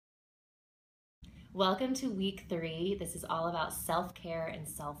Welcome to week 3. This is all about self-care and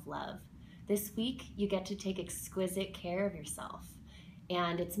self-love. This week, you get to take exquisite care of yourself.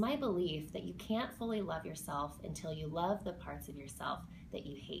 And it's my belief that you can't fully love yourself until you love the parts of yourself that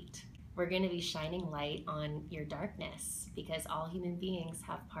you hate. We're going to be shining light on your darkness because all human beings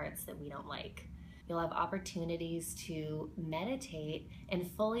have parts that we don't like. You'll have opportunities to meditate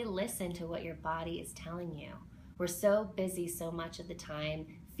and fully listen to what your body is telling you. We're so busy so much of the time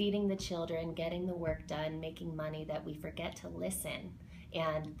feeding the children, getting the work done, making money that we forget to listen.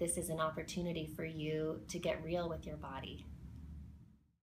 And this is an opportunity for you to get real with your body.